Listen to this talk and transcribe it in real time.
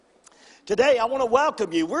Today, I want to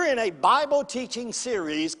welcome you. We're in a Bible teaching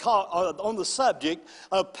series on the subject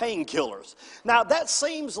of painkillers. Now, that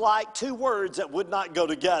seems like two words that would not go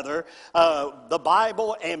together, the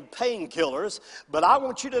Bible and painkillers. But I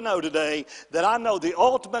want you to know today that I know the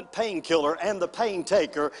ultimate painkiller and the pain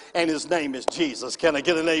taker, and his name is Jesus. Can I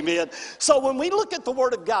get an amen? So when we look at the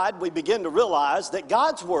Word of God, we begin to realize that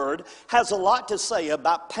God's Word has a lot to say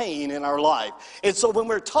about pain in our life. And so when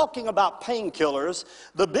we're talking about painkillers,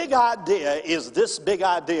 the big idea is this big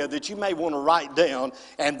idea that you may want to write down,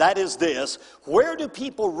 and that is this: where do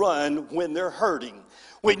people run when they're hurting?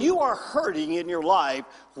 When you are hurting in your life,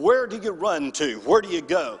 where do you run to? Where do you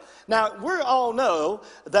go? Now, we all know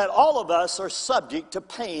that all of us are subject to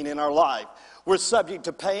pain in our life. We're subject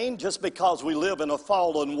to pain just because we live in a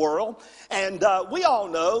fallen world. And we all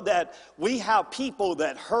know that we have people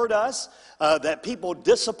that hurt us, that people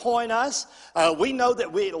disappoint us. We know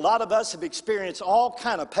that a lot of us have experienced all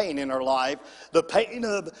kind of pain in our life. The pain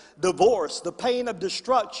of divorce, the pain of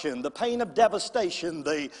destruction, the pain of devastation,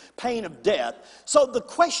 the pain of death. So the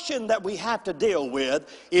question that we have to deal with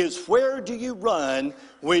is, where do you run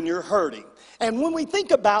when you're hurting? And when we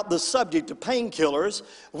think about the subject of painkillers,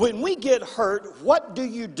 when we get hurt, what do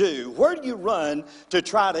you do? Where do you run to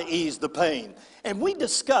try to ease the pain? And we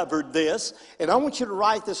discovered this, and I want you to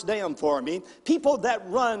write this down for me. People that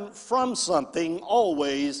run from something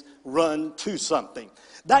always run to something.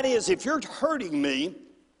 That is, if you're hurting me,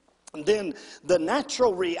 then the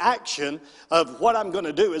natural reaction of what I'm going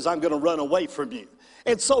to do is I'm going to run away from you.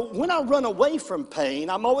 And so when I run away from pain,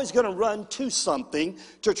 I'm always going to run to something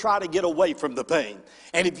to try to get away from the pain.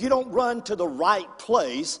 And if you don't run to the right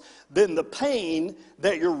place, then the pain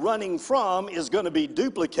that you're running from is going to be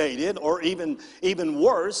duplicated, or even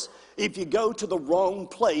worse, if you go to the wrong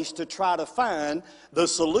place to try to find the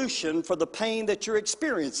solution for the pain that you're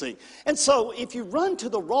experiencing. And so if you run to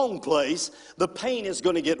the wrong place, the pain is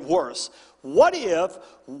going to get worse. What if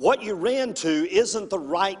what you ran to isn't the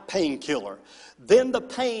right painkiller? Then the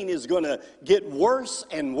pain is going to get worse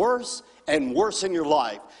and worse and worse in your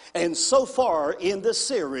life. And so far in this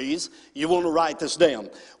series, you want to write this down.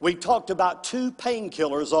 We talked about two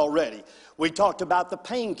painkillers already. We talked about the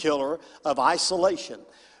painkiller of isolation.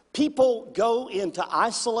 People go into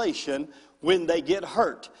isolation when they get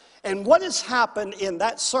hurt. And what has happened in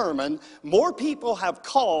that sermon, more people have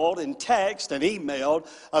called and texted and emailed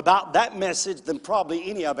about that message than probably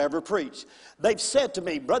any I've ever preached. They've said to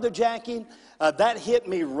me, Brother Jackie, that hit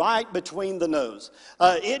me right between the nose.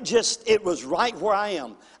 It was right where I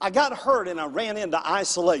am. I got hurt and I ran into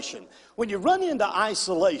isolation. When you run into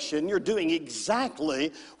isolation, you're doing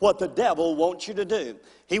exactly what the devil wants you to do.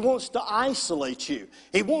 He wants to isolate you.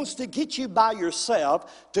 He wants to get you by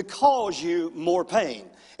yourself to cause you more pain.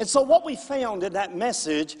 And so what we found in that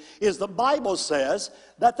message is the Bible says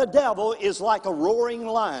that the devil is like a roaring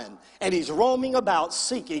lion, and he's roaming about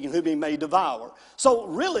seeking whom he may devour. So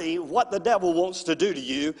really what the devil wants to do to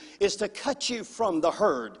you is to cut you from the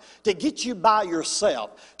herd, to get you by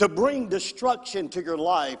yourself, to bring destruction to your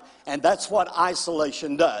life, and that's what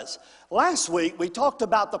isolation does. Last week we talked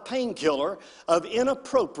about the painkiller of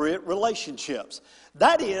inappropriate relationships.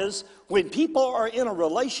 That is, when people are in a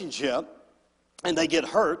relationship and they get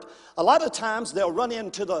hurt, a lot of times they'll run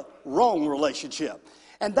into the wrong relationship.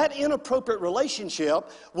 And that inappropriate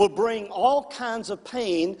relationship will bring all kinds of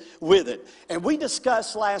pain with it. And we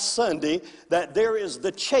discussed last Sunday that there is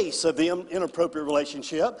the chase of the inappropriate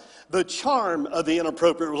relationship, the charm of the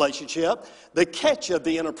inappropriate relationship, the catch of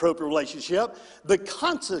the inappropriate relationship, the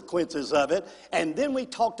consequences of it, and then we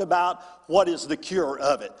talked about what is the cure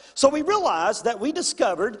of it. So we realized that we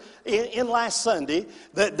discovered in last Sunday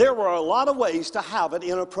that there were a lot of ways to have an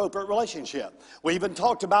inappropriate relationship. We even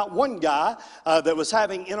talked about one guy that was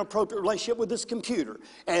having inappropriate relationship with his computer.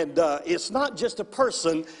 And it's not just a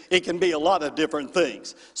person, it can be a lot of different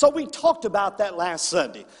things. So we talked about that last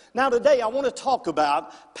Sunday. Now today I want to talk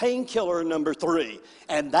about painkiller number 3,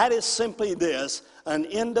 and that is simply this: an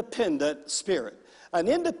independent spirit. An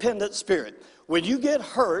independent spirit. When you get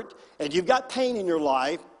hurt and you've got pain in your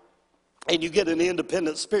life and you get an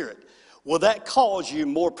independent spirit, will that cause you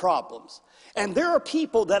more problems? And there are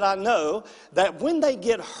people that I know that when they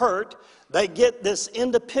get hurt, they get this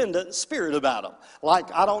independent spirit about them. Like,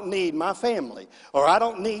 I don't need my family, or I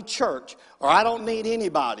don't need church, or I don't need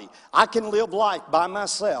anybody. I can live life by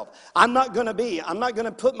myself. I'm not going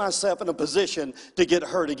to put myself in a position to get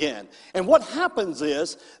hurt again. And what happens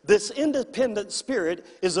is, this independent spirit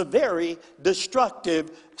is a very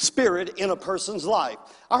destructive spirit in a person's life.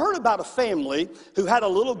 I heard about a family who had a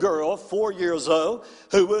little girl, 4 years old,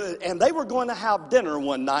 and they were going to have dinner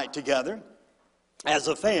one night together. as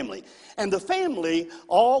a family. And the family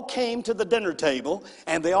all came to the dinner table,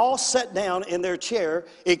 and they all sat down in their chair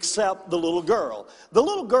except the little girl. The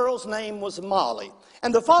little girl's name was Molly.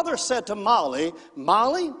 And the father said to Molly,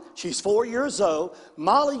 Molly, she's 4 years old,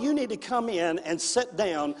 Molly, you need to come in and sit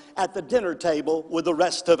down at the dinner table with the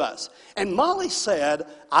rest of us. And Molly said,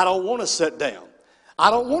 I don't want to sit down. I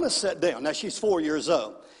don't want to sit down. Now, she's 4 years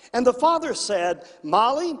old. And the father said,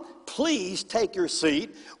 Molly, please take your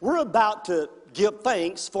seat. We're about to give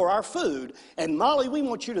thanks for our food. And Molly, we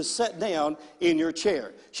want you to sit down in your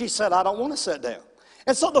chair. She said, I don't want to sit down.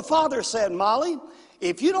 And so the father said, Molly,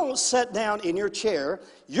 if you don't sit down in your chair,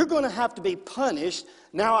 you're going to have to be punished.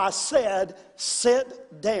 Now I said,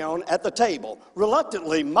 sit down at the table.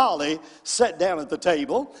 Reluctantly, Molly sat down at the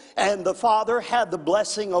table, and the father had the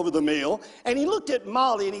blessing over the meal. And he looked at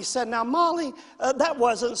Molly and he said, now Molly, that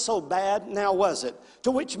wasn't so bad, now was it?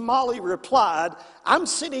 To which Molly replied, I'm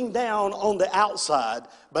sitting down on the outside,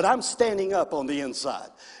 but I'm standing up on the inside.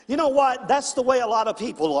 You know what? That's the way a lot of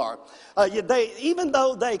people are. Even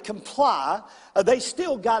though they comply, they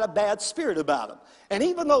still got a bad spirit about them. And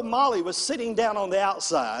even though Molly was sitting down on the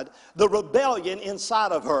outside, the rebellion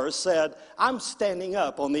inside of her said, I'm standing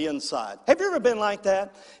up on the inside. Have you ever been like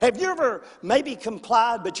that? Have you ever maybe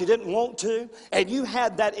complied but you didn't want to, and you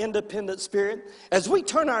had that independent spirit? As we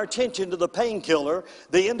turn our attention to the painkiller,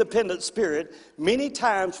 the independent spirit, many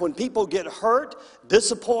times when people get hurt,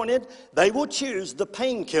 disappointed, they will choose the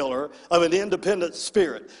painkiller of an independent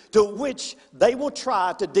spirit, to which they will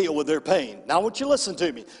try to deal with their pain. Now I want you to listen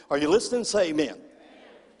to me. Are you listening? Say amen.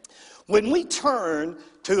 When we turn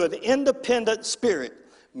to an independent spirit,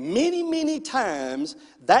 many, many times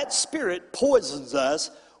that spirit poisons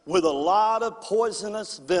us with a lot of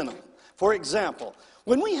poisonous venom. For example,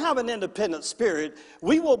 when we have an independent spirit,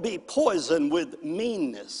 we will be poisoned with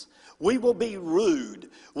meanness. We will be rude.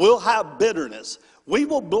 We'll have bitterness. We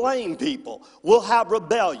will blame people. We'll have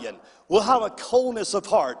rebellion. We'll have a coldness of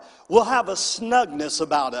heart. We'll have a snugness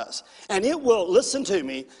about us. And it will, listen to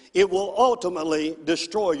me, it will ultimately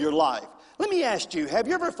destroy your life. Let me ask you, have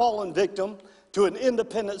you ever fallen victim to an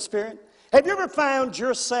independent spirit? Have you ever found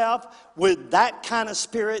yourself with that kind of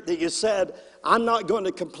spirit that you said, I'm not going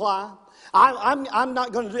to comply? I'm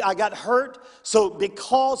not going to do, I got hurt, so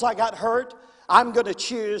because I got hurt, I'm going to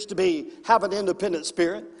choose to have an independent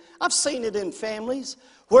spirit. I've seen it in families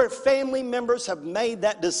where family members have made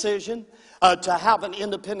that decision to have an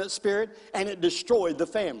independent spirit, and it destroyed the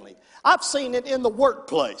family. I've seen it in the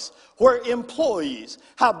workplace where employees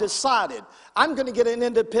have decided, I'm going to get an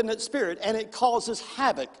independent spirit, and it causes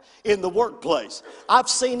havoc in the workplace. I've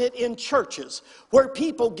seen it in churches where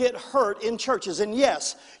people get hurt in churches. And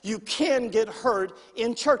yes, you can get hurt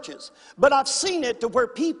in churches. But I've seen it to where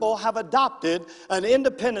people have adopted an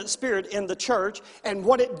independent spirit in the church, and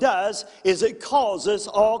what it does is it causes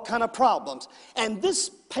all kind of problems. And this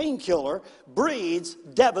painkiller breeds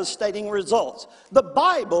devastating results. The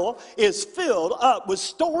Bible is filled up with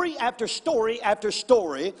story after story after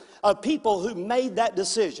story of people who made that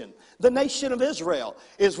decision. The nation of Israel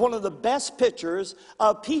is one of the best pictures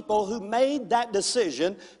of people who made that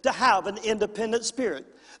decision to have an independent spirit.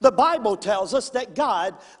 The Bible tells us that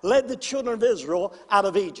God led the children of Israel out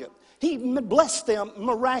of Egypt. He blessed them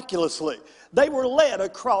miraculously. They were led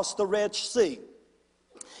across the Red Sea.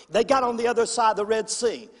 They got on the other side of the Red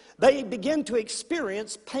Sea. They began to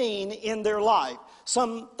experience pain in their life,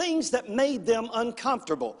 some things that made them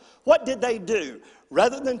uncomfortable. What did they do?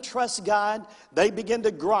 Rather than trust God, they began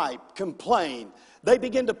to gripe, complain. They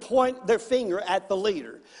began to point their finger at the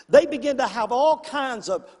leader. They began to have all kinds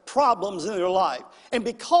of problems in their life. And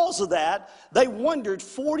because of that, they wandered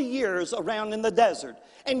 40 years around in the desert.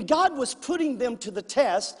 And God was putting them to the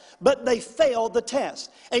test, but they failed the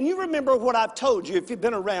test. And you remember what I've told you if you've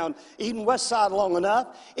been around Eden Westside long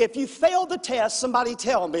enough. If you fail the test, somebody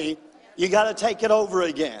tell me, you got to take it over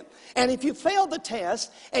again. And if you fail the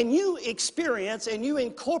test and you experience and you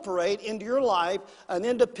incorporate into your life an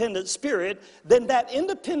independent spirit, then that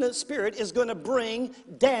independent spirit is going to bring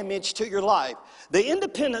damage to your life. The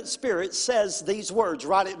independent spirit says these words,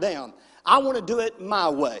 write it down. I want to do it my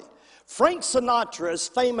way. Frank Sinatra's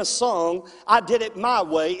famous song, I Did It My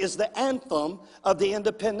Way, is the anthem of the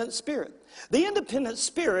independent spirit. The independent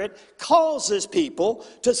spirit causes people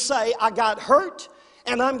to say, I got hurt,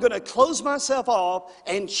 and I'm going to close myself off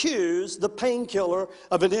and choose the painkiller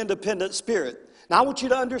of an independent spirit. Now, I want you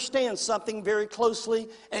to understand something very closely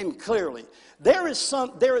and clearly. There is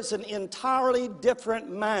an entirely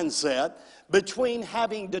different mindset between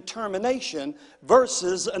having determination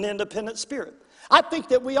versus an independent spirit. I think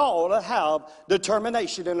that we all ought to have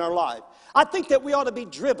determination in our life. I think that we ought to be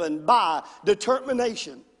driven by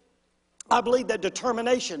determination. I believe that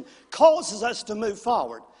determination causes us to move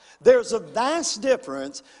forward. There's a vast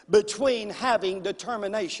difference between having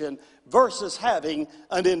determination versus having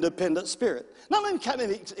an independent spirit. Now, let me kind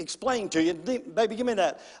of explain to you. Baby, give me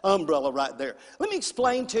that umbrella right there. Let me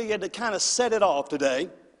explain to you to kind of set it off today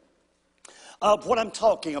of what I'm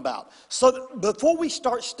talking about. So before we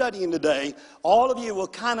start studying today, all of you will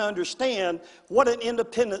kind of understand what an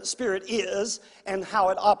independent spirit is and how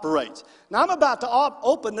it operates. Now, I'm about to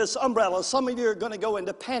open this umbrella. Some of you are going to go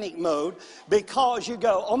into panic mode because you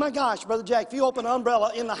go, oh my gosh, Brother Jack, if you open an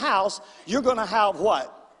umbrella in the house, you're going to have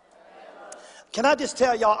what? Can I just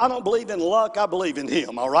tell y'all, I don't believe in luck, I believe in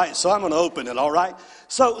Him, all right? So I'm going to open it, all right?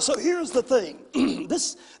 So here's the thing.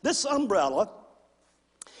 This umbrella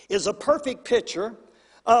is a perfect picture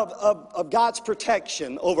of God's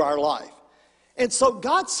protection over our life. And so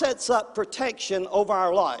God sets up protection over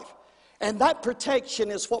our life. And that protection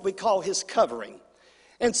is what we call His covering.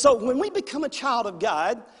 And so when we become a child of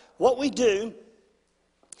God, what we do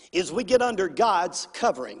is we get under God's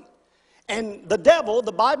covering. And the devil,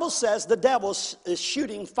 the Bible says the devil is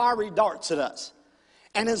shooting fiery darts at us.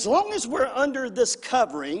 And as long as we're under this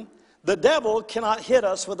covering, the devil cannot hit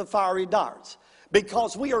us with the fiery darts,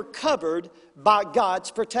 because we are covered by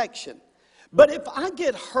God's protection. But if I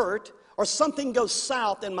get hurt or something goes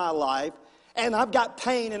south in my life and I've got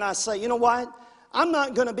pain and I say, you know what, I'm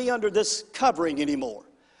not going to be under this covering anymore,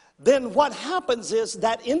 then what happens is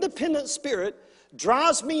that independent spirit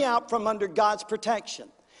drives me out from under God's protection.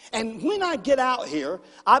 And when I get out here,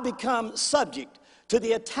 I become subject to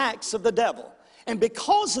the attacks of the devil. And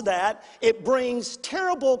because of that, it brings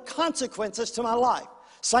terrible consequences to my life.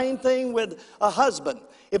 Same thing with a husband.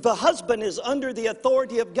 If a husband is under the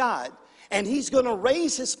authority of God and he's going to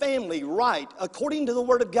raise his family right according to the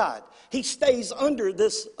Word of God, he stays under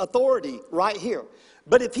this authority right here.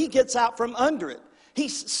 But if he gets out from under it, he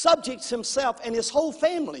subjects himself and his whole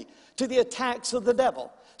family to the attacks of the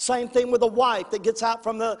devil. Same thing with a wife that gets out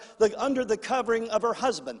from under the covering of her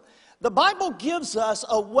husband. The Bible gives us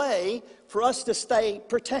a way for us to stay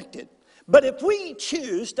protected. But if we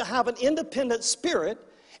choose to have an independent spirit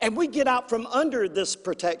and we get out from under this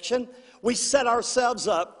protection, we set ourselves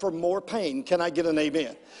up for more pain. Can I get an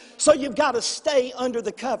amen? So you've got to stay under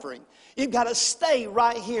the covering. You've got to stay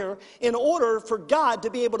right here in order for God to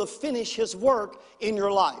be able to finish His work in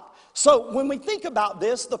your life. So when we think about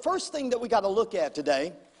this, the first thing that we got to look at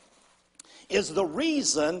today is the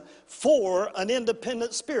reason for an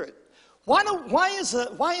independent spirit. Why is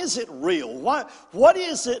it real? What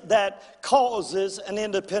is it that causes an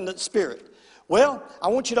independent spirit? Well, I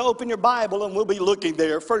want you to open your Bible and we'll be looking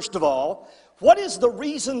there. First of all, what is the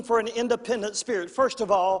reason for an independent spirit? First of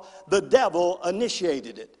all, the devil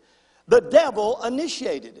initiated it. The devil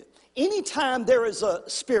initiated it. Anytime there is a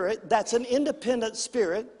spirit that's an independent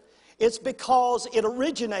spirit, it's because it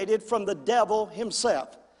originated from the devil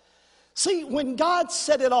himself. See, when God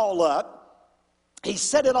set it all up, He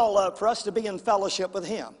set it all up for us to be in fellowship with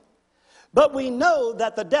Him. But we know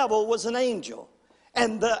that the devil was an angel.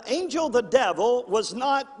 And the angel, the devil, was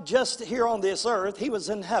not just here on this earth. He was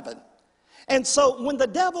in heaven. And so when the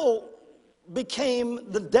devil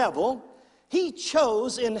became the devil, he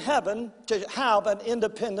chose in heaven to have an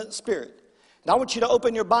independent spirit. Now I want you to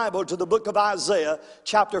open your Bible to the book of Isaiah,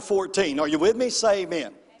 chapter 14. Are you with me? Say amen.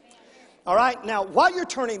 Amen. All right. Now, while you're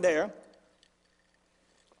turning there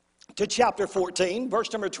to chapter 14, verse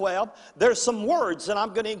number 12, there's some words that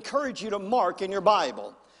I'm going to encourage you to mark in your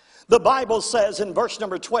Bible. The Bible says in verse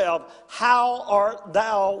number 12, how art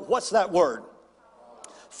thou, what's that word?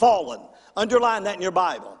 Fallen. Underline that in your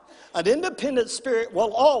Bible. An independent spirit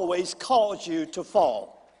will always cause you to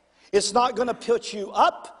fall. It's not going to put you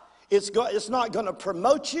up. It's not going to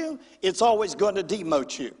promote you. It's always going to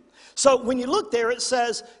demote you. So when you look there, it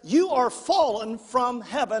says, you are fallen from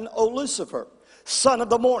heaven, O Lucifer, son of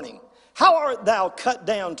the morning. How art thou cut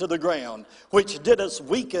down to the ground, which didst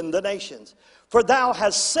weaken the nations? For thou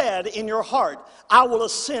hast said in your heart, I will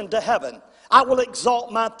ascend to heaven. I will exalt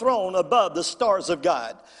my throne above the stars of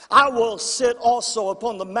God. I will sit also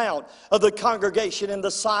upon the mount of the congregation in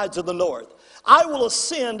the sides of the north. I will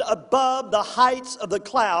ascend above the heights of the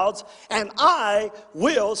clouds, and I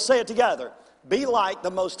will, say it together, be like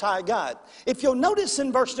the Most High God. If you'll notice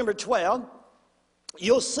in verse number 12,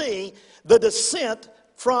 you'll see the descent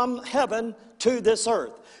from heaven to this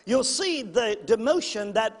earth. You'll see the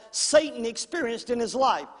demotion that Satan experienced in his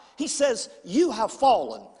life. He says, you have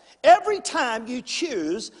fallen. Every time you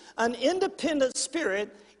choose an independent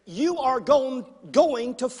spirit, you are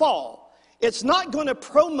going to fall. It's not going to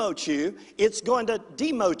promote you. It's going to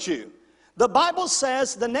demote you. The Bible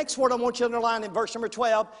says, the next word I want you to underline in verse number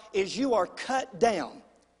 12 is you are cut down.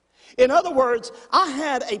 In other words, I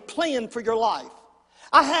had a plan for your life.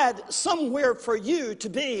 I had somewhere for you to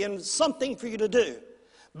be and something for you to do.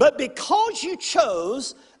 But because you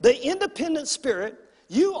chose the independent spirit,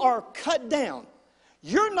 you are cut down.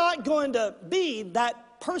 You're not going to be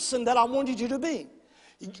that person that I wanted you to be.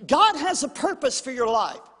 God has a purpose for your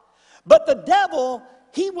life. But the devil,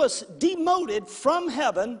 he was demoted from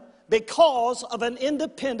heaven because of an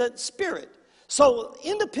independent spirit. So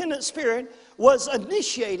independent spirit was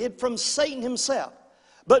initiated from Satan himself.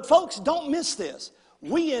 But folks, don't miss this.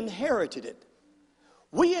 We inherited it.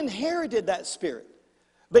 We inherited that spirit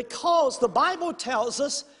because the Bible tells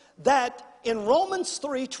us that in Romans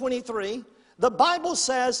 3:23, the Bible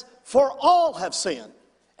says, for all have sinned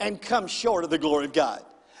and come short of the glory of God.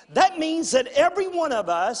 That means that every one of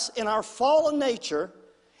us in our fallen nature,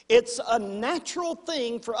 it's a natural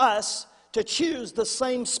thing for us to choose the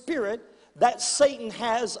same spirit that Satan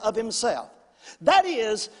has of himself. That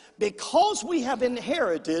is, because we have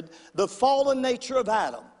inherited the fallen nature of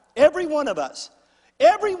Adam. Every one of us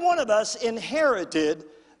inherited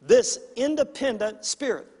this independent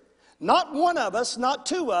spirit. Not one of us, not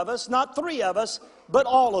two of us, not three of us, but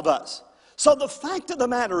all of us. So the fact of the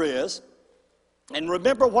matter is, and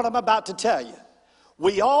remember what I'm about to tell you,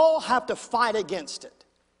 we all have to fight against it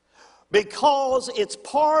because it's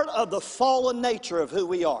part of the fallen nature of who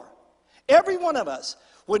we are. Every one of us,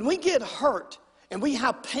 when we get hurt and we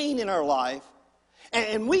have pain in our life,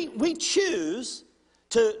 and we choose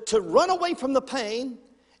to run away from the pain,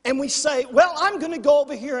 and we say, well, I'm going to go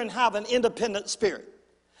over here and have an independent spirit.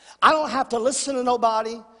 I don't have to listen to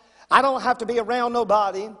nobody. I don't have to be around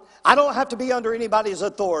nobody. I don't have to be under anybody's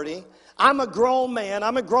authority. I'm a grown man.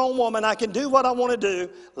 I'm a grown woman. I can do what I want to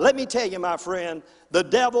do. Let me tell you, my friend, the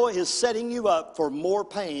devil is setting you up for more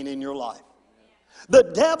pain in your life. The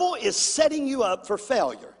devil is setting you up for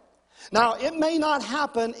failure. Now, it may not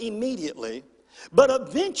happen immediately, but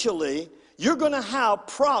eventually you're going to have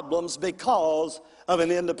problems because of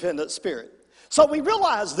an independent spirit. So we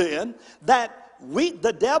realize then that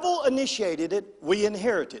the devil initiated it, we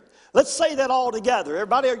inherited. Let's say that all together.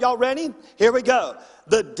 Everybody, are y'all ready? Here we go.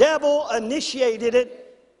 The devil initiated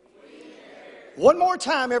it. One more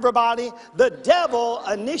time, everybody. The devil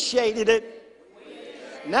initiated it.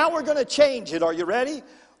 Now we're going to change it. Are you ready?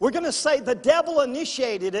 We're going to say the devil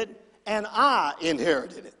initiated it and I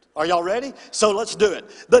inherited it. Are y'all ready? So let's do it.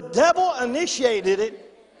 The devil initiated it.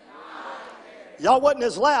 Y'all wasn't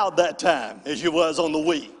as loud that time as you was on the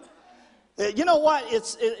Wii. You know what?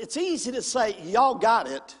 It's easy to say, y'all got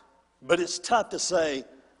it, but it's tough to say,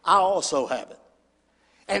 I also have it.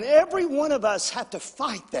 And every one of us have to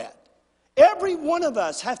fight that. Every one of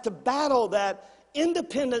us have to battle that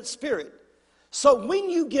independent spirit. So when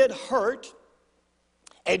you get hurt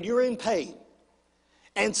and you're in pain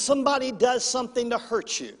and somebody does something to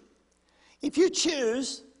hurt you, if you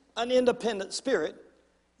choose an independent spirit,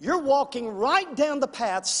 you're walking right down the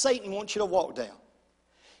path Satan wants you to walk down.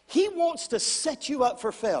 He wants to set you up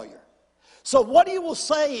for failure. So what he will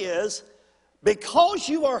say is, because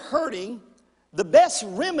you are hurting, the best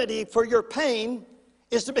remedy for your pain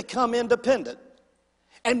is to become independent.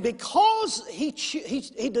 And because he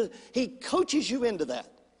coaches you into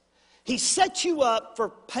that, he sets you up for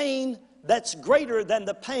pain that's greater than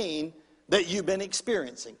the pain that you've been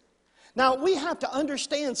experiencing. Now, we have to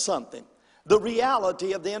understand something, the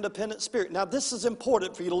reality of the independent spirit. Now, this is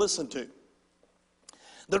important for you to listen to,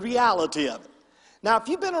 the reality of it. Now, if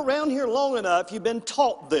you've been around here long enough, you've been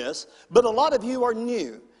taught this, but a lot of you are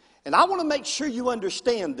new. And I want to make sure you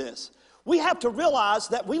understand this. We have to realize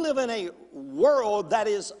that we live in a world that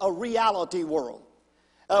is a reality world.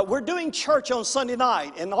 We're doing church on Sunday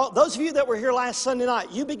night, and those of you that were here last Sunday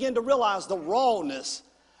night, you begin to realize the rawness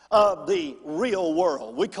of the real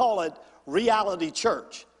world. We call it reality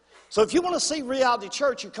church. So if you want to see reality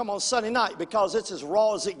church, you come on Sunday night because it's as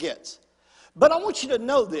raw as it gets. But I want you to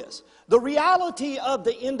know this. The reality of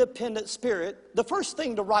the independent spirit, the first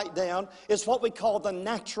thing to write down is what we call the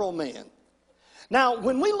natural man. Now,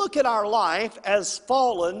 when we look at our life as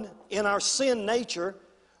fallen in our sin nature,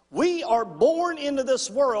 we are born into this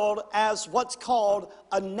world as what's called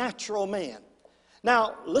a natural man.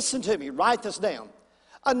 Now, listen to me. Write this down.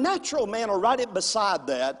 A natural man, or write it beside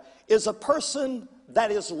that, is a person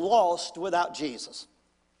that is lost without Jesus.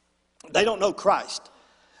 They don't know Christ.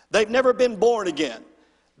 They've never been born again.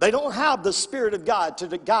 They don't have the Spirit of God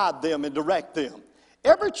to guide them and direct them.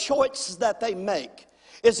 Every choice that they make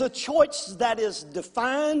is a choice that is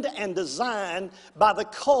defined and designed by the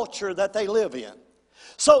culture that they live in.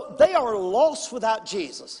 So they are lost without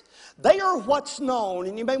Jesus. They are what's known,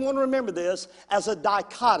 and you may want to remember this, as a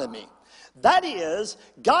dichotomy. That is,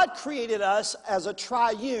 God created us as a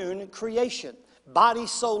triune creation, body,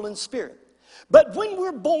 soul, and spirit. But when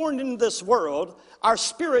we're born into this world, our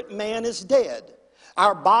spirit man is dead.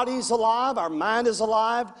 Our body's alive, our mind is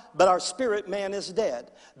alive, but our spirit man is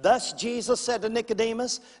dead. Thus Jesus said to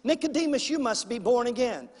Nicodemus, Nicodemus, you must be born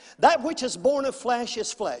again. That which is born of flesh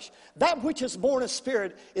is flesh. That which is born of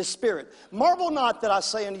spirit is spirit. Marvel not that I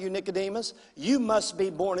say unto you, Nicodemus, you must be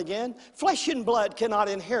born again. Flesh and blood cannot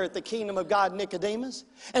inherit the kingdom of God, Nicodemus.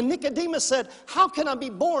 And Nicodemus said, how can I be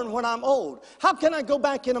born when I'm old? How can I go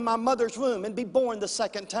back into my mother's womb and be born the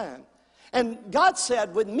second time? And God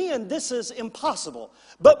said, with men, this is impossible.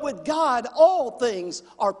 But with God, all things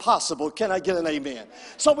are possible. Can I get an amen?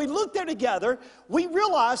 So we looked there together. We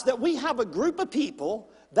realized that we have a group of people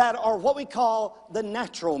that are what we call the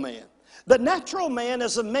natural man. The natural man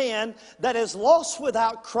is a man that is lost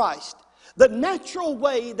without Christ. The natural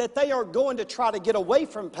way that they are going to try to get away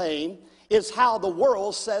from pain is how the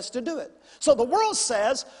world says to do it. So the world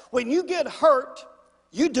says, when you get hurt,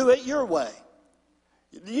 you do it your way.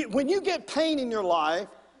 When you get pain in your life,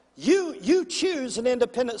 you choose an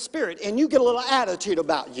independent spirit, and you get a little attitude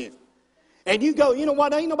about you. And you go, you know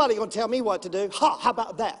what, ain't nobody going to tell me what to do. How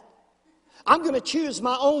about that? I'm going to choose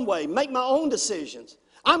my own way, make my own decisions.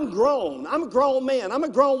 I'm grown. I'm a grown man. I'm a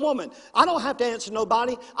grown woman. I don't have to answer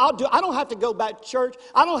nobody. I don't have to go back to church.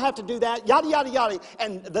 I don't have to do that, yada, yada, yada.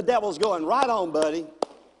 And the devil's going, right on, buddy.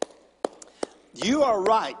 You are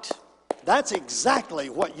right. That's exactly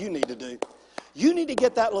what you need to do. You need to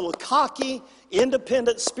get that little cocky,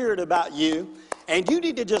 independent spirit about you, and you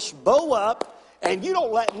need to just bow up, and you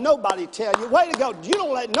don't let nobody tell you, way to go, you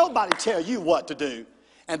don't let nobody tell you what to do.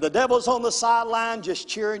 And the devil's on the sideline just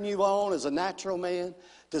cheering you on as a natural man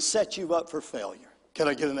to set you up for failure. Can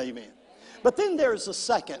I get an amen? But then there's a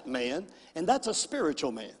second man, and that's a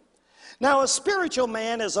spiritual man. Now, a spiritual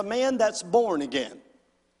man is a man that's born again.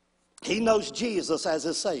 He knows Jesus as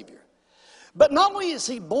his Savior. But not only is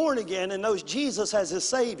he born again and knows Jesus as his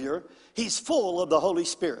Savior, he's full of the Holy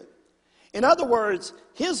Spirit. In other words,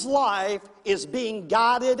 his life is being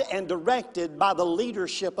guided and directed by the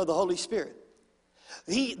leadership of the Holy Spirit.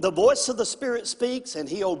 The voice of the Spirit speaks and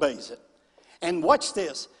he obeys it. And watch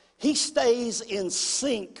this, he stays in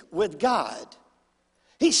sync with God.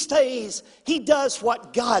 He does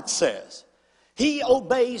what God says. He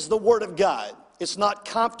obeys the Word of God. It's not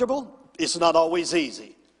comfortable, it's not always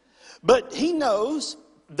easy. But he knows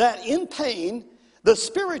that in pain, the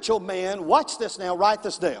spiritual man, watch this now, write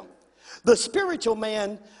this down. The spiritual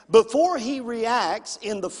man, before he reacts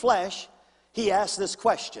in the flesh, he asks this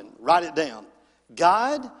question. Write it down.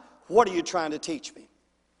 God, what are you trying to teach me?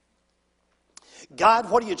 God,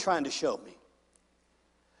 what are you trying to show me?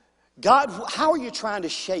 God, how are you trying to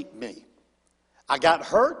shape me? I got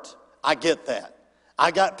hurt, I get that. I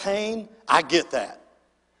got pain, I get that.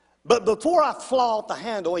 But before I fly off the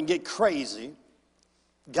handle and get crazy,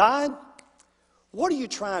 God, what are you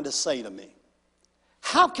trying to say to me?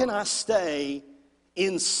 How can I stay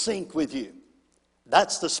in sync with you?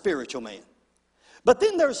 That's the spiritual man. But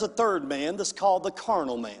then there's a third man that's called the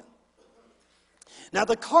carnal man. Now,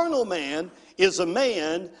 the carnal man is a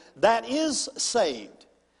man that is saved.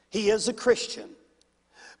 He is a Christian.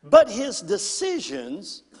 But his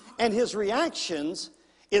decisions and his reactions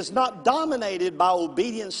is not dominated by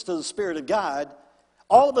obedience to the Spirit of God.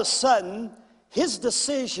 All of a sudden, his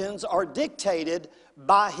decisions are dictated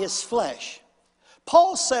by his flesh.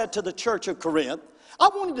 Paul said to the church of Corinth, I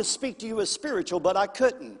wanted to speak to you as spiritual, but I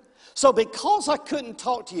couldn't. So because I couldn't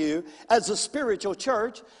talk to you as a spiritual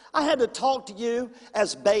church, I had to talk to you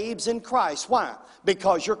as babes in Christ. Why?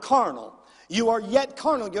 Because you're carnal. You are yet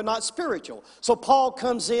carnal, you're not spiritual. So Paul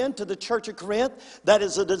comes in to the church of Corinth, that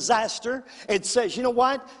is a disaster, and says, you know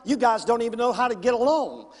what? You guys don't even know how to get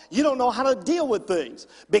along. You don't know how to deal with things.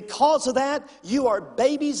 Because of that, you are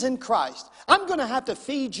babies in Christ. I'm going to have to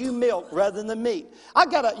feed you milk rather than meat.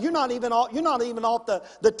 You're not even off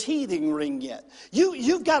the teething ring yet.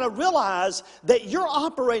 You've got to realize that you're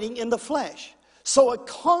operating in the flesh. So a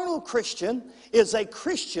carnal Christian is a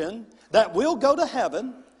Christian that will go to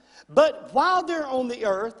heaven, but while they're on the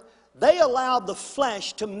earth, they allow the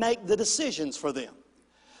flesh to make the decisions for them.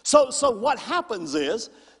 So what happens is,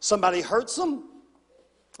 somebody hurts them,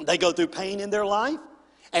 they go through pain in their life,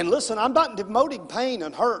 and listen, I'm not demoting pain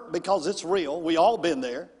and hurt because it's real. We all been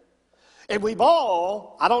there. And we've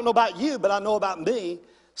all, I don't know about you, but I know about me,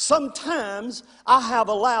 sometimes I have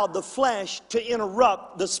allowed the flesh to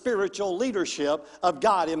interrupt the spiritual leadership of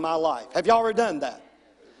God in my life. Have you ever done that?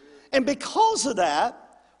 And because of that,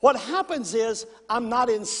 what happens is I'm not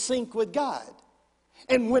in sync with God.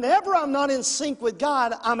 And whenever I'm not in sync with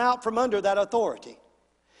God, I'm out from under that authority.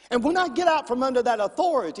 And when I get out from under that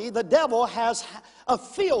authority, the devil has a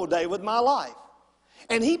field day with my life.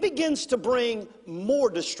 And he begins to bring more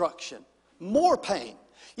destruction, more pain.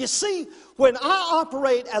 You see, when I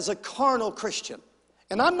operate as a carnal Christian,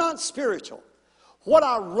 and I'm not spiritual, what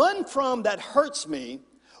I run from that hurts me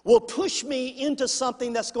will push me into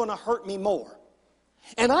something that's going to hurt me more.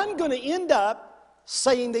 And I'm going to end up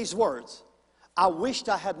saying these words, I wished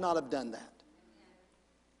I had not have done that.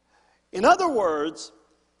 In other words,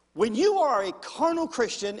 when you are a carnal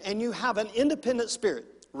Christian and you have an independent spirit,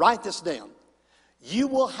 write this down, you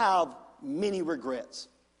will have many regrets.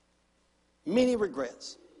 Many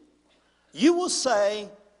regrets. You will say,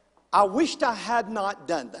 I wished I had not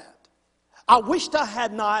done that. I wished I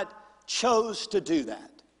had not chose to do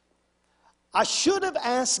that. I should have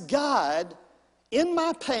asked God in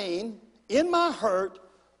my pain, in my hurt,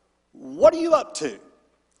 what are you up to?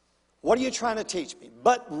 What are you trying to teach me?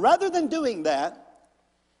 But rather than doing that,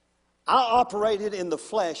 I operated in the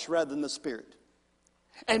flesh rather than the spirit.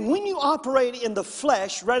 And when you operate in the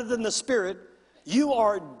flesh rather than the spirit, you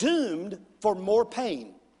are doomed for more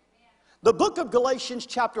pain. The book of Galatians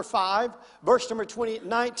chapter 5, verse number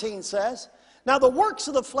 19 says, now the works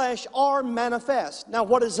of the flesh are manifest. Now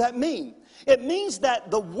what does that mean? It means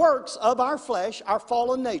that the works of our flesh, our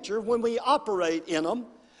fallen nature, when we operate in them,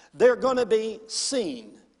 they're going to be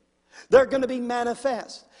seen. They're going to be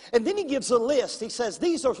manifest. And then he gives a list. He says,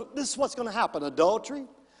 this is what's going to happen. Adultery,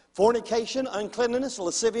 fornication, uncleanness,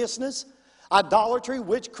 lasciviousness, idolatry,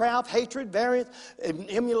 witchcraft, hatred, variance,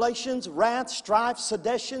 emulations, wrath, strife,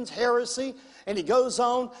 seditions, heresy. And he goes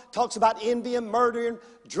on, talks about envying, murdering,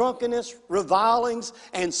 drunkenness, revilings,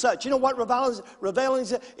 and such. You know what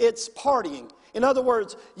revilings? It's partying. In other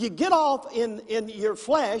words, you get off in your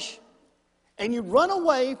flesh and you run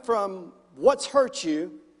away from what's hurt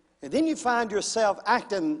you, and then you find yourself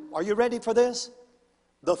acting, are you ready for this?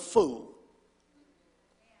 The fool.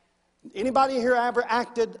 Anybody here ever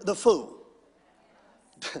acted the fool?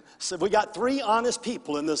 So we got 3 honest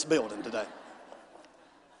people in this building today.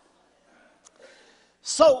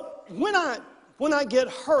 So when I get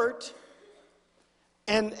hurt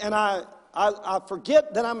and I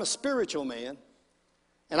forget that I'm a spiritual man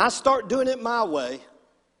and I start doing it my way,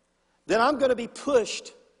 then I'm going to be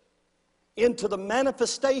pushed into the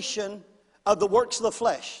manifestation of the works of the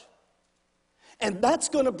flesh. And that's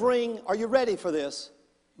going to bring, are you ready for this?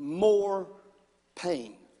 More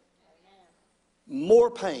pain. More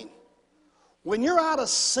pain. When you're out of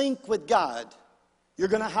sync with God, you're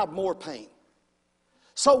going to have more pain.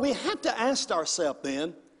 So we have to ask ourselves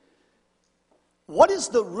then, what is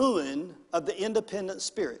the ruin of the independent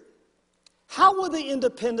spirit? How will the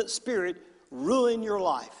independent spirit ruin your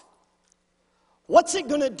life? What's it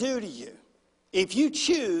going to do to you if you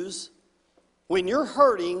choose, when you're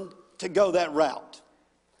hurting, to go that route?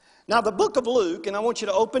 Now, the book of Luke, and I want you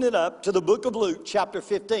to open it up to the book of Luke, chapter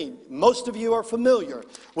 15. Most of you are familiar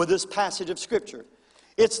with this passage of Scripture.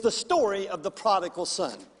 It's the story of the prodigal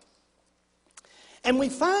son. And we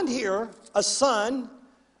find here a son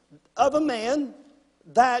of a man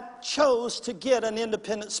that chose to get an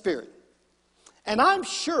independent spirit. And I'm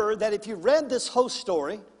sure that if you read this whole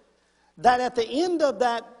story, that at the end of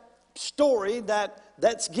that story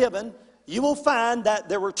that's given, you will find that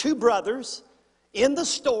there were 2 brothers in the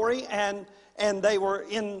story, and they were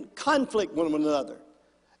in conflict with one another.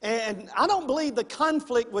 And I don't believe the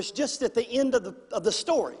conflict was just at the end of the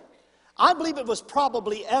story. I believe it was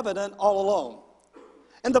probably evident all along.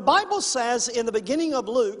 And the Bible says in the beginning of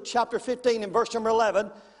Luke chapter 15 and verse number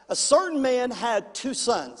 11, a certain man had 2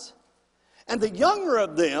 sons. And the younger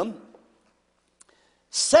of them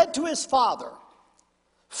said to his father,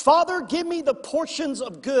 Father, give me the portions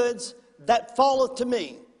of goods that falleth to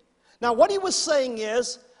me. Now what he was saying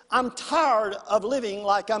is, I'm tired of living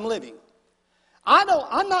like I'm living. I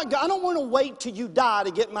don't want to wait till you die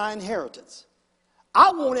to get my inheritance.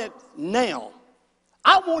 I want it now.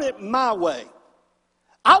 I want it my way.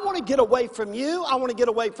 I want to get away from you. I want to get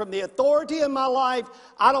away from the authority in my life.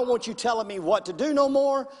 I don't want you telling me what to do no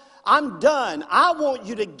more. I'm done. I want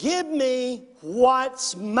you to give me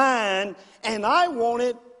what's mine, and I want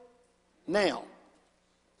it now.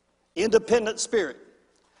 Independent spirit.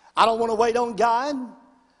 I don't want to wait on God.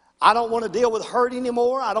 I don't want to deal with hurt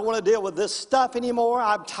anymore. I don't want to deal with this stuff anymore.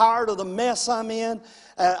 I'm tired of the mess I'm in.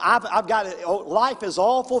 I've got it. Life is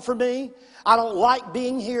awful for me. I don't like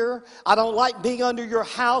being here. I don't like being under your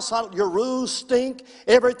house. Your rules stink.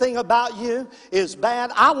 Everything about you is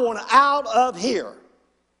bad. I want out of here.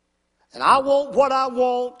 And I want what I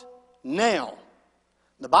want now.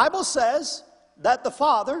 The Bible says that the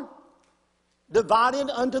Father divided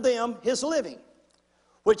unto them his living.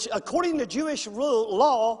 which according to Jewish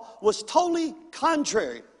law was totally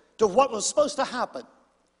contrary to what was supposed to happen.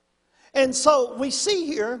 And so we see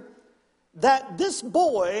here that this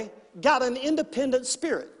boy got an independent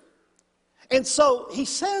spirit. And so he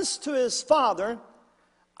says to his father,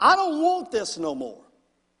 I don't want this no more.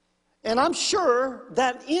 And I'm sure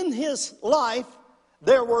that in his life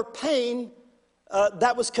there were pain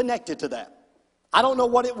that was connected to that. I don't know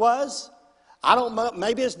what it was. I don't know.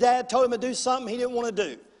 Maybe his dad told him to do something he didn't want to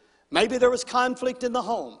do. Maybe there was conflict in the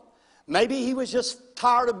home. Maybe he was just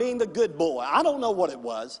tired of being the good boy. I don't know what it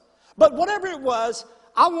was. But whatever it was,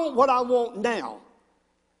 I want what I want now.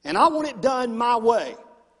 And I want it done my way.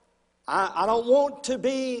 I don't want to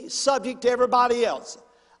be subject to everybody else.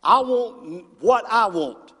 I want what I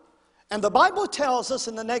want. And the Bible tells us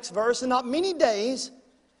in the next verse, in not many days,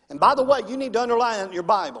 and by the way, you need to underline it in your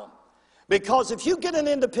Bible, because if you get an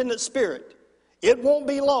independent spirit, it won't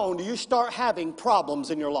be long till you start having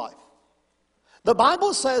problems in your life. The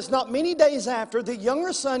Bible says not many days after, the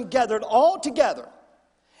younger son gathered all together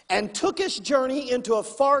and took his journey into a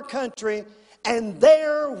far country, and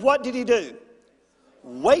there, what did he do?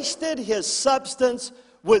 Wasted his substance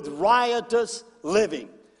with riotous living.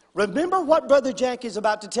 Remember what Brother Jackie is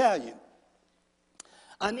about to tell you.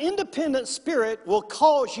 An independent spirit will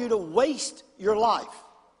cause you to waste your life.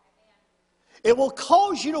 It will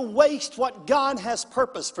cause you to waste what God has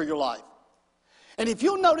purposed for your life. And if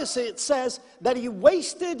you'll notice, it says that he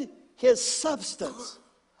wasted his substance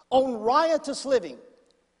on riotous living.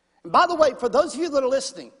 And by the way, for those of you that are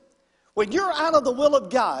listening, when you're out of the will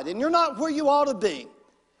of God and you're not where you ought to be,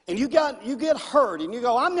 and you get hurt and you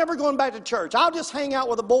go, I'm never going back to church. I'll just hang out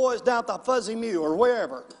with the boys down at the Fuzzy Mew or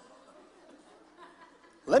wherever.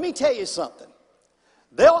 Let me tell you something.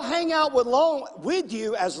 They'll hang out with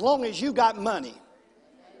you as long as you got money.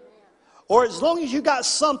 Or as long as you got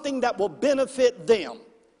something that will benefit them.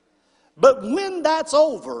 But when that's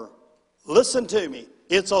over, listen to me,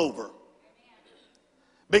 it's over.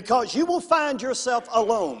 Because you will find yourself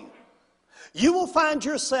alone. You will find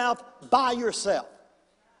yourself by yourself.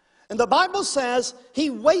 And the Bible says he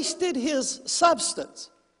wasted his substance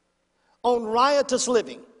on riotous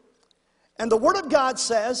living. And the Word of God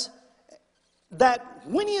says that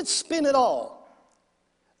when he had spent it all,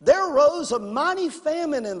 there arose a mighty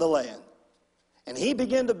famine in the land, and he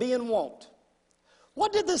began to be in want.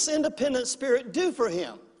 What did this independent spirit do for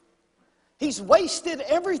him? He's wasted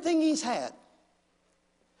everything he's had.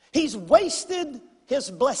 He's wasted his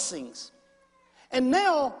blessings. And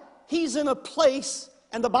now he's in a place,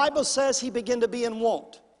 and the Bible says he began to be in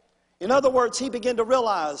want. In other words, he began to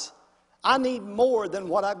realize, I need more than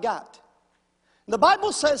what I've got. And the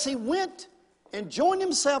Bible says he went and joined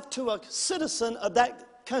himself to a citizen of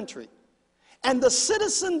that country. And the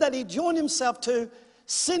citizen that he joined himself to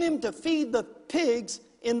sent him to feed the pigs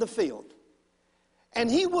in the field. And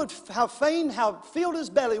he would have fain have filled his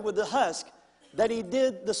belly with the husk that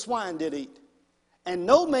the swine did eat. And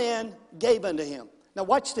no man gave unto him. Now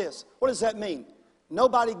watch this. What does that mean?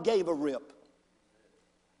 Nobody gave a rip.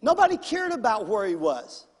 Nobody cared about where he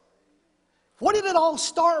was. What did it all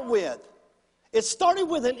start with? It started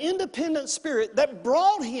with an independent spirit that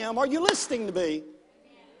brought him, are you listening to me?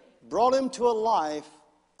 Brought him to a life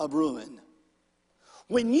of ruin.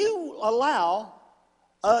 When you allow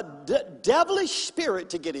a devilish spirit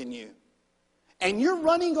to get in you, and you're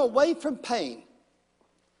running away from pain,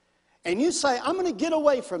 and you say, I'm going to get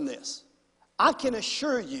away from this, I can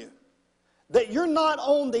assure you that you're not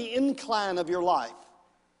on the incline of your life.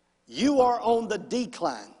 You are on the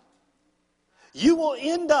decline. You will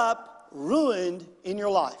end up ruined in your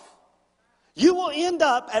life. You will end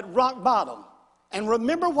up at rock bottom. And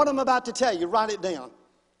remember what I'm about to tell you. Write it down.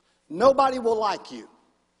 Nobody will like you.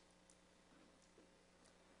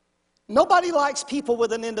 Nobody likes people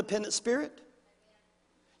with an independent spirit.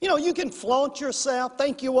 You know, you can flaunt yourself,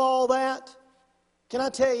 think you all that. Can I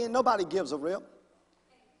tell you, nobody gives a rip.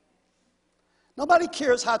 Nobody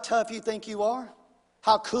cares how tough you think you are,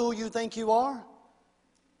 how cool you think you are,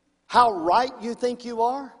 how right you think you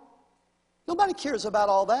are. Nobody cares about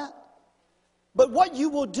all that. But what you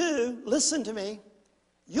will do, listen to me,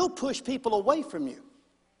 you'll push people away from you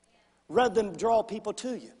rather than draw people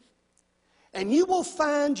to you. And you will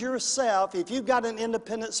find yourself, if you've got an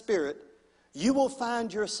independent spirit, you will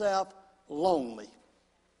find yourself lonely.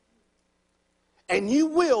 And you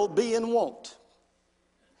will be in want.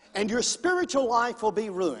 And your spiritual life will be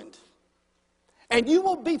ruined. And you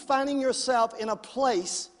will be finding yourself in a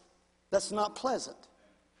place that's not pleasant.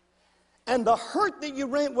 And the hurt that you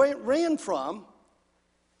ran from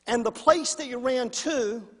and the place that you ran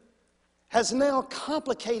to has now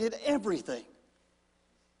complicated everything.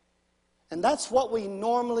 And that's what we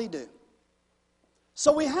normally do.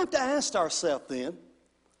 So we have to ask ourselves then,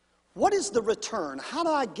 what is the return? How do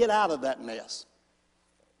I get out of that mess?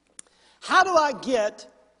 How do I get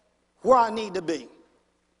where I need to be?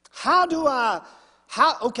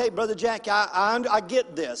 Okay, Brother Jack, I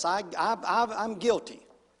get this. I'm guilty.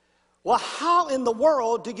 Well, how in the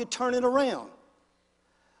world do you turn it around?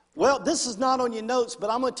 Well, this is not on your notes, but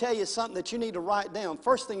I'm going to tell you something that you need to write down.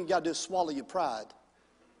 First thing you got to do is swallow your pride.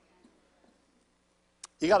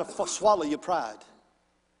 You got to swallow your pride.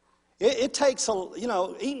 It takes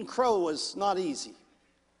eating crow is not easy.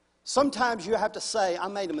 Sometimes you have to say, I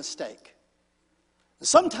made a mistake.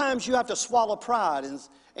 Sometimes you have to swallow pride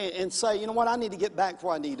and say, you know what, I need to get back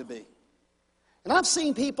where I need to be. And I've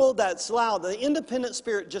seen people that allow the independent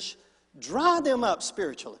spirit just dry them up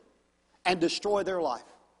spiritually and destroy their life.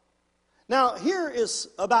 Now, here is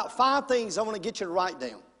about 5 things I want to get you to write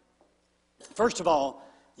down. First of all,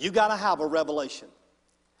 you got to have a revelation.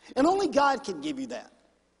 And only God can give you that.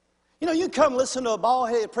 You know, you come listen to a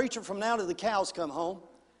bald-headed preacher from now till the cows come home,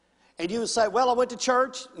 and you would say, well, I went to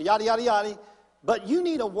church, yada, yada, yada. But you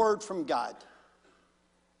need a word from God.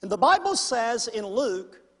 And the Bible says in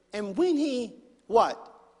Luke, and when he,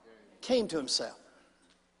 what? Came to himself.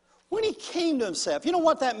 When he came to himself, you know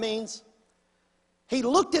what that means? He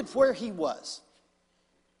looked at where he was.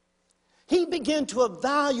 He began to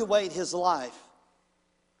evaluate his life.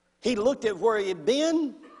 He looked at where he had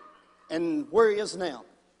been and where he is now.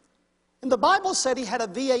 And the Bible said he had a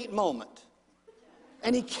V8 moment.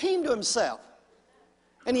 And he came to himself.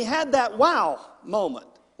 And he had that wow moment.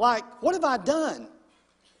 Like, what have I done?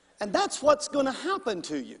 And that's what's going to happen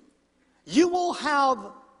to you. You will have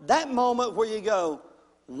that moment where you go,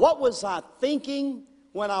 what was I thinking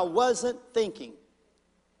when I wasn't thinking?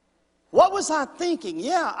 What was I thinking?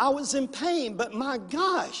 Yeah, I was in pain, but my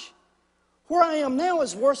gosh, where I am now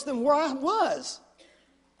is worse than where I was.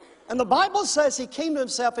 And the Bible says he came to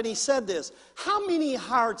himself and he said this, how many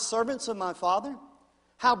hired servants of my father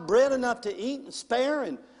have bread enough to eat and spare,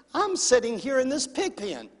 and I'm sitting here in this pig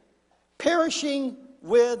pen, perishing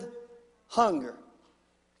with hunger.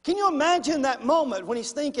 Can you imagine that moment when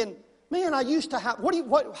he's thinking, man, I used to have,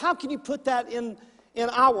 how can you put that in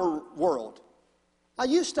our world? I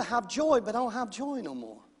used to have joy, but I don't have joy no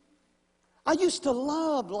more. I used to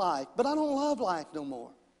love life, but I don't love life no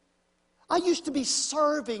more. I used to be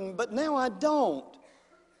serving, but now I don't.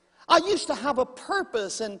 I used to have a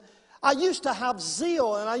purpose, and I used to have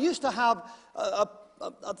zeal, and I used to have a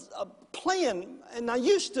plan, and I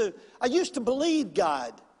used to believe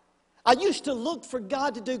God. I used to look for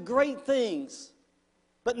God to do great things.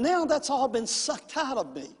 But now that's all been sucked out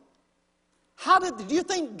of me. Do you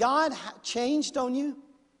think God changed on you?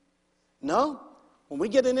 No. When we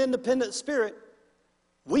get an independent spirit,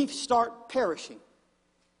 we start perishing.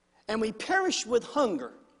 And we perish with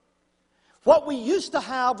hunger. What we used to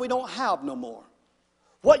have, we don't have no more.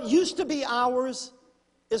 What used to be ours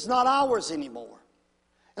is not ours anymore.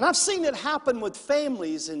 And I've seen it happen with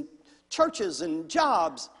families and churches and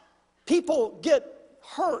jobs. People get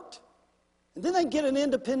hurt, and then they get an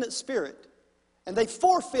independent spirit, and they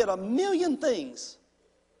forfeit a million things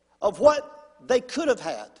of what they could have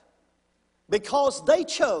had because they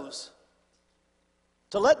chose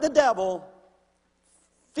to let the devil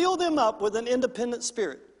fill them up with an independent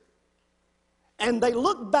spirit. And they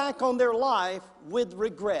look back on their life with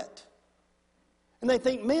regret. And they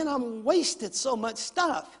think, man, I'm wasted so much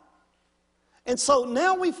stuff. And so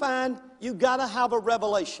now we find you got to have a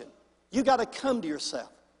revelation. You got to come to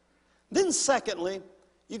yourself. Then secondly,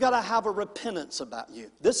 you got to have a repentance about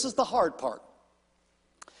you. This is the hard part.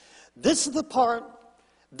 This is the part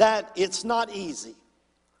that it's not easy.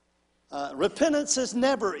 Repentance is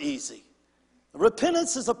never easy.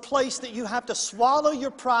 Repentance is a place that you have to swallow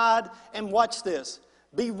your pride and watch this.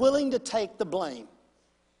 Be willing to take the blame.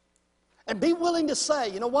 And be willing to say,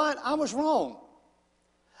 you know what, I was wrong.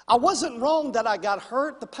 I wasn't wrong that I got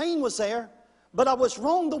hurt. The pain was there. But I was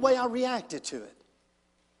wrong the way I reacted to it.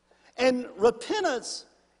 And repentance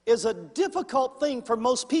is a difficult thing for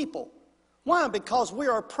most people. Why? Because we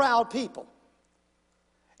are a proud people.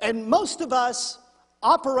 And most of us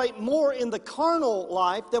operate more in the carnal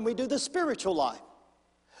life than we do the spiritual life.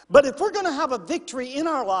 But if we're going to have a victory in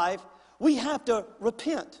our life, we have to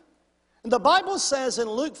repent. And the Bible says in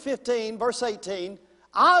Luke 15, verse 18,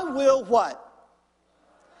 I will what?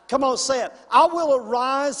 Come on, say it. I will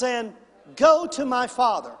arise and go to my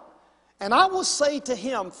Father. And I will say to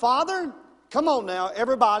him, Father, come on now,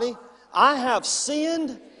 everybody, I have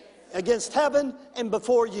sinned against heaven and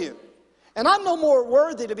before you. And I'm no more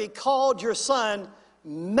worthy to be called your son.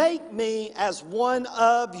 Make me as one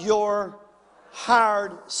of your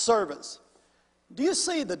hired servants. Do you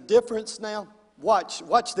see the difference now? Watch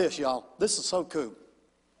this, y'all. This is so cool.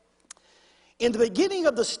 In the beginning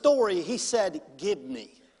of the story, he said, give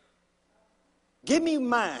me. Give me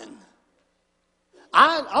mine.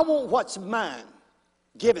 I want what's mine.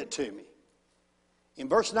 Give it to me. In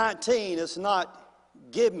verse 19, it's not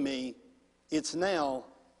give me, it's now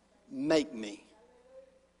make me.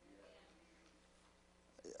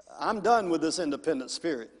 I'm done with this independent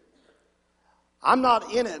spirit. I'm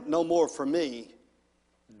not in it no more for me.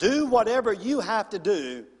 Do whatever you have to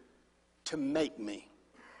do to make me.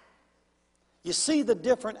 You see the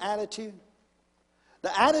different attitude?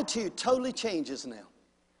 The attitude totally changes now.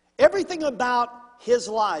 Everything about his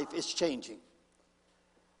life is changing.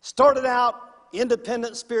 Started out,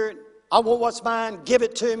 independent spirit. I want what's mine. Give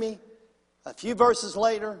it to me. A few verses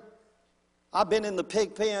later, I've been in the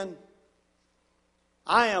pig pen.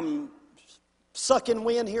 I am sucking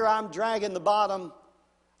wind here. I'm dragging the bottom.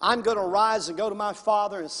 I'm going to rise and go to my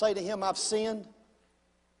Father and say to him, I've sinned,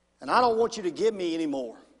 and I don't want you to give me any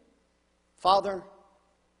more. Father,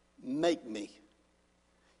 make me.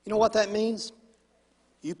 You know what that means?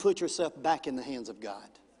 You put yourself back in the hands of God.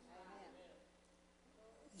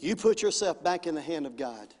 You put yourself back in the hand of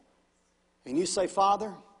God. And you say,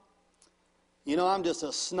 Father, you know, I'm just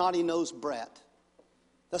a snotty-nosed brat.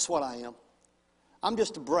 That's what I am. I'm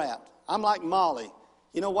just a brat. I'm like Molly.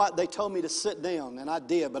 You know what? They told me to sit down, and I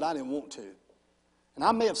did, but I didn't want to. And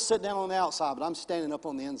I may have sat down on the outside, but I'm standing up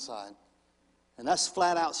on the inside. And that's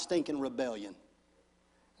flat-out stinking rebellion.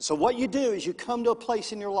 So what you do is you come to a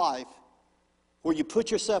place in your life where you put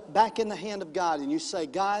yourself back in the hand of God, and you say,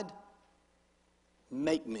 God,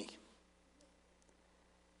 make me.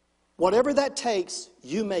 Whatever that takes,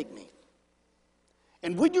 you make me.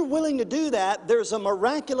 And when you're willing to do that, there's a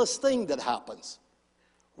miraculous thing that happens.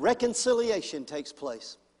 Reconciliation takes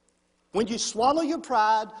place. When you swallow your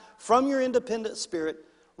pride from your independent spirit,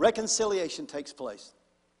 reconciliation takes place.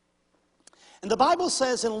 And the Bible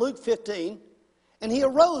says in Luke 15, and he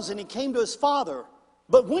arose and he came to his father.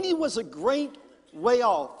 But when he was a great way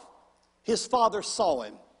off, his father saw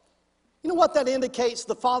him. You know what that indicates?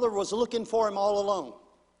 The father was looking for him all along.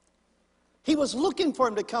 He was looking for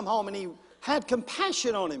him to come home, and he had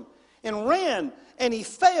compassion on him and ran, and he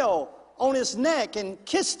fell on his neck and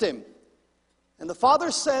kissed him. And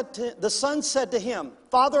the son said to him,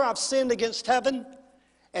 Father, I've sinned against heaven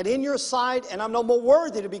and in your sight, and I'm no more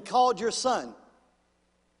worthy to be called your son.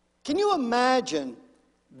 Can you imagine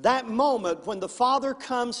that moment when the father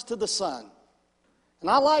comes to the son? And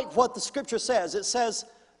I like what the scripture says. It says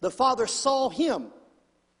the father saw him,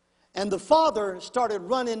 and the father started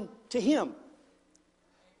running to him.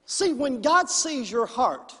 See, when God sees your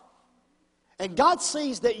heart, and God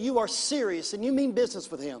sees that you are serious and you mean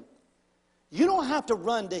business with him, you don't have to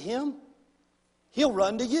run to him. He'll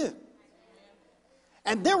run to you.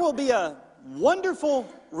 And there will be a wonderful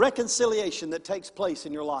reconciliation that takes place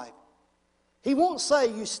in your life. He won't say,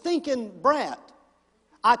 you stinking brat,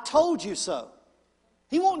 I told you so.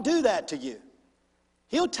 He won't do that to you.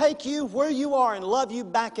 He'll take you where you are and love you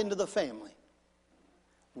back into the family.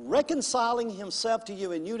 Reconciling himself to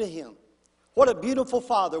you and you to him. What a beautiful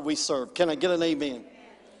Father we serve. Can I get an amen?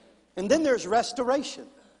 And then there's restoration.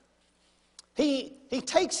 He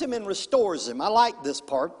takes him and restores him. I like this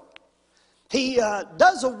part. He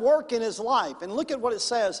does a work in his life. And look at what it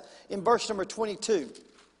says in verse number 22.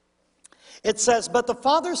 It says, but the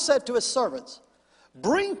father said to his servants,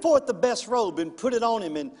 bring forth the best robe and put it on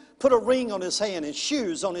him, and put a ring on his hand and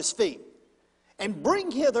shoes on his feet. And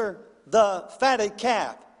bring hither the fatted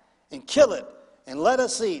calf and kill it, and let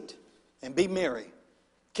us eat and be merry.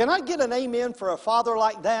 Can I get an amen for a father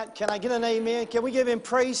like that? Can I get an amen? Can we give him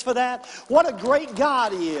praise for that? What a great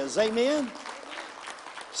God he is. Amen?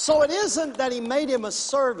 So it isn't that he made him a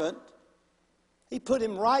servant. He put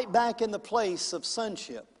him right back in the place of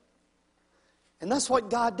sonship. And that's what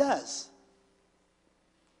God does.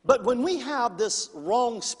 But when we have this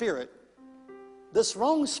wrong spirit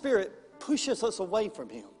pushes us away from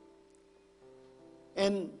him.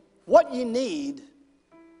 And what you need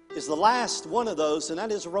is the last one of those, and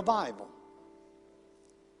that is revival.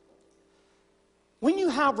 When you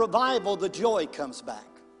have revival, the joy comes back.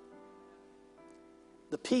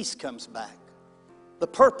 The peace comes back. The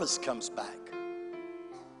purpose comes back.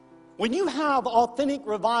 When you have authentic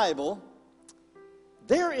revival,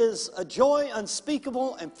 there is a joy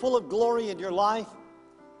unspeakable and full of glory in your life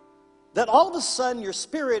that all of a sudden your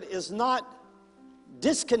spirit is not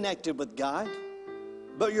disconnected with God,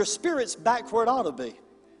 but your spirit's back where it ought to be.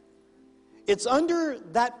 It's under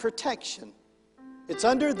that protection. It's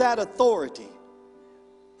under that authority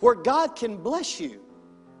where God can bless you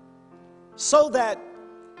so that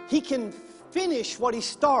he can finish what He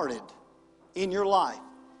started in your life.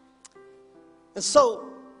 And so,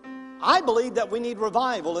 I believe that we need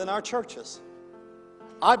revival in our churches.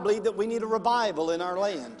 I believe that we need a revival in our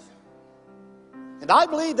land. And I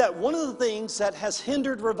believe that one of the things that has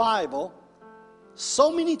hindered revival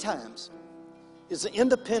so many times is the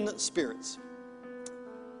independent spirits.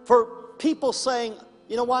 For people saying,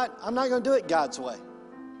 you know what, I'm not going to do it God's way.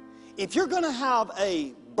 If you're going to have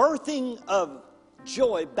a birthing of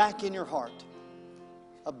joy back in your heart,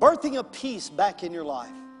 a birthing of peace back in your life,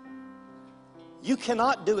 you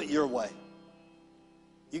cannot do it your way.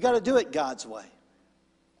 You got to do it God's way.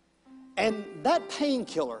 And that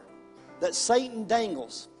painkiller that Satan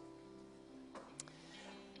dangles,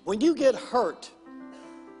 when you get hurt,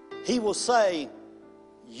 he will say,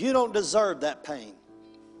 you don't deserve that pain.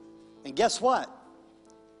 And guess what?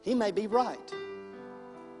 He may be right.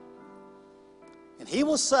 And he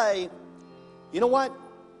will say, you know what?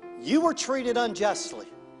 You were treated unjustly.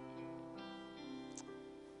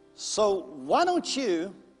 So why don't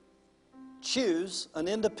you choose an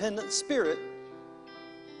independent spirit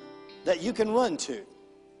that you can run to?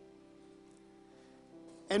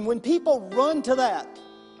 And when people run to that,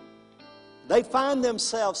 they find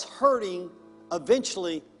themselves hurting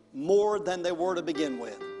eventually more than they were to begin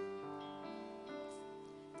with.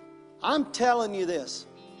 I'm telling you this.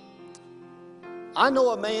 I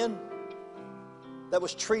know a man that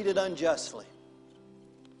was treated unjustly.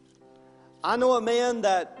 I know a man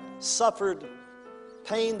that suffered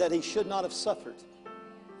pain that he should not have suffered.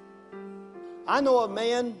 I know a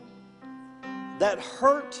man that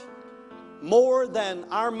hurt more than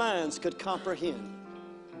our minds could comprehend.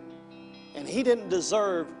 And he didn't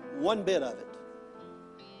deserve one bit of it.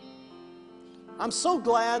 I'm so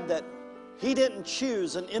glad that he didn't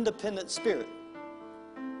choose an independent spirit.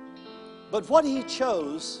 But what he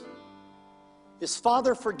chose is,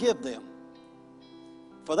 Father, forgive them,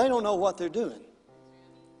 for they don't know what they're doing.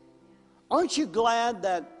 Aren't you glad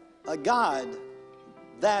that a God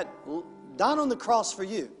that died on the cross for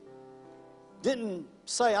you didn't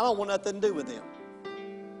say, I don't want nothing to do with them?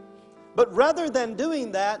 But rather than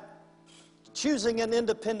doing that, choosing an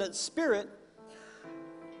independent spirit,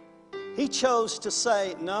 he chose to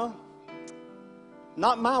say, no,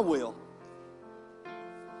 not my will,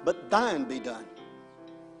 but thine be done.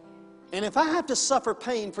 And if I have to suffer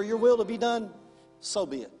pain for your will to be done, so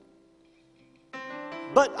be it.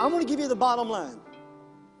 But I'm going to give you the bottom line,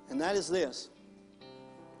 and that is this.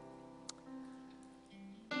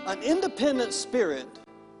 An independent spirit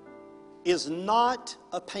is not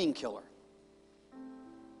a painkiller.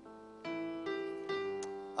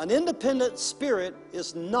 An independent spirit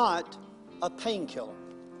is not a painkiller.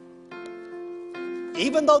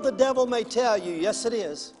 Even though the devil may tell you, yes it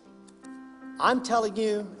is, I'm telling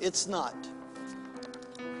you it's not.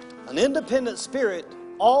 An independent spirit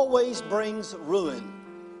always brings ruin.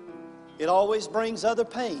 It always brings other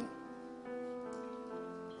pain.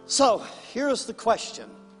 So, here's the question.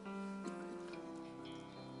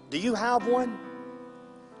 Do you have one?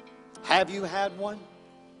 Have you had one?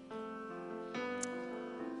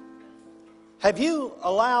 Have you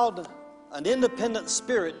allowed an independent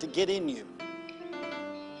spirit to get in you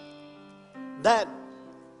that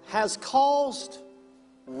has caused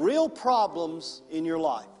real problems in your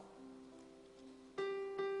life?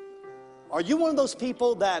 Are you one of those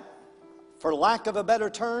people that, for lack of a better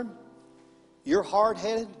term, you're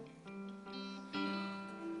hard-headed?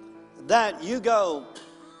 That you go,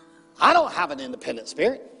 I don't have an independent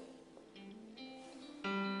spirit.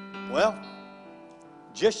 Well,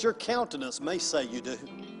 just your countenance may say you do.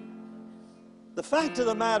 The fact of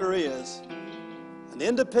the matter is, an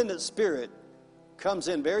independent spirit comes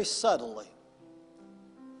in very subtly,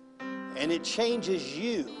 and it changes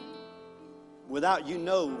you without you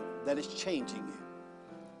know that it's changing you.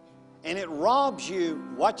 And it robs you,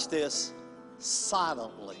 watch this,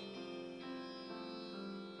 silently.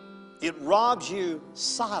 It robs you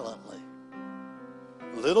silently,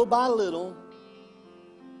 little by little,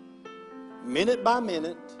 minute by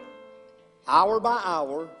minute, hour by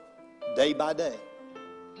hour, day by day.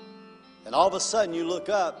 And all of a sudden you look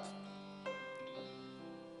up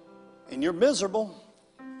and you're miserable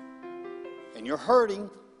and you're hurting,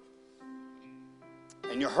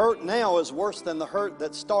 and your hurt now is worse than the hurt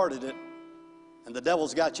that started it, and the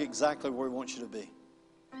devil's got you exactly where he wants you to be.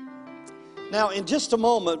 Now, in just a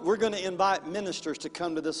moment, we're going to invite ministers to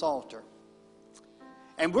come to this altar.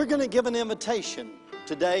 And we're going to give an invitation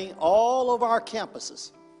today, all over our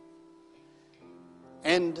campuses.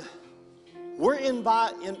 And we're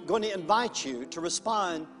going to invite you to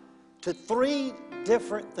respond to 3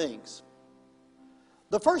 different things.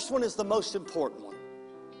 The first one is the most important one.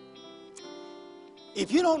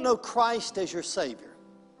 If you don't know Christ as your Savior,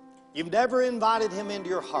 you've never invited Him into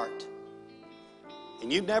your heart,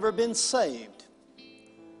 and you've never been saved,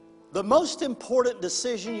 the most important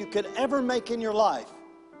decision you could ever make in your life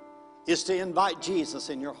is to invite Jesus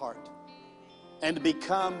in your heart and to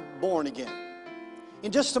become born again.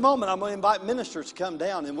 In just a moment, I'm going to invite ministers to come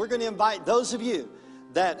down, and we're going to invite those of you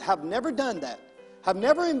that have never done that, have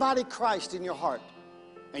never invited Christ in your heart,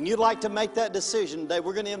 and you'd like to make that decision today.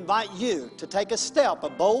 We're going to invite you to take a step, a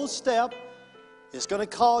bold step. It's going to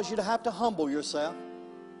cause you to have to humble yourself.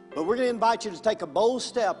 But we're going to invite you to take a bold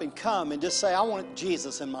step and come and just say, I want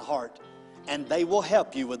Jesus in my heart. And they will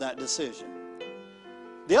help you with that decision.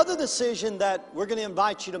 The other decision that we're going to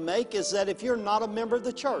invite you to make is that if you're not a member of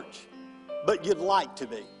the church, but you'd like to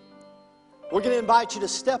be, we're going to invite you to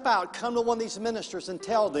step out, come to one of these ministers and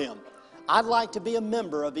tell them, I'd like to be a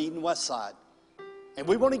member of Eden Westside. And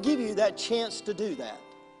we want to give you that chance to do that.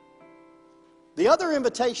 The other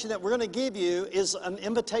invitation that we're going to give you is an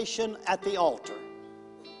invitation at the altar.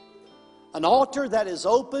 An altar that is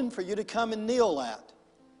open for you to come and kneel at.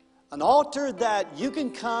 An altar that you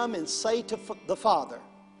can come and say to the Father,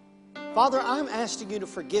 Father, I'm asking you to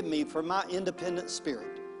forgive me for my independent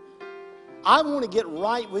spirit. I want to get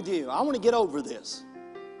right with you. I want to get over this.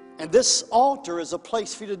 And this altar is a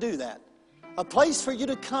place for you to do that. A place for you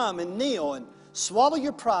to come and kneel and swallow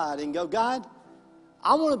your pride and go, God,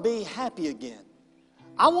 I want to be happy again.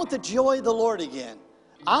 I want the joy of the Lord again.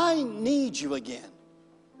 I need you again.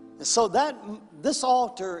 And so this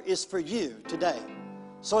altar is for you today.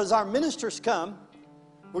 So as our ministers come,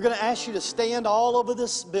 we're going to ask you to stand all over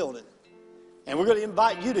this building. And we're going to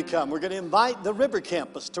invite you to come. We're going to invite the River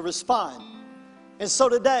Campus to respond. And so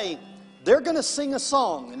today, they're going to sing a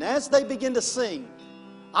song. And as they begin to sing,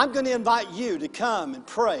 I'm going to invite you to come and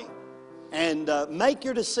pray and make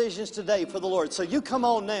your decisions today for the Lord. So you come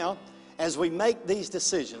on now as we make these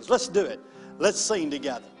decisions. Let's do it. Let's sing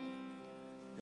together.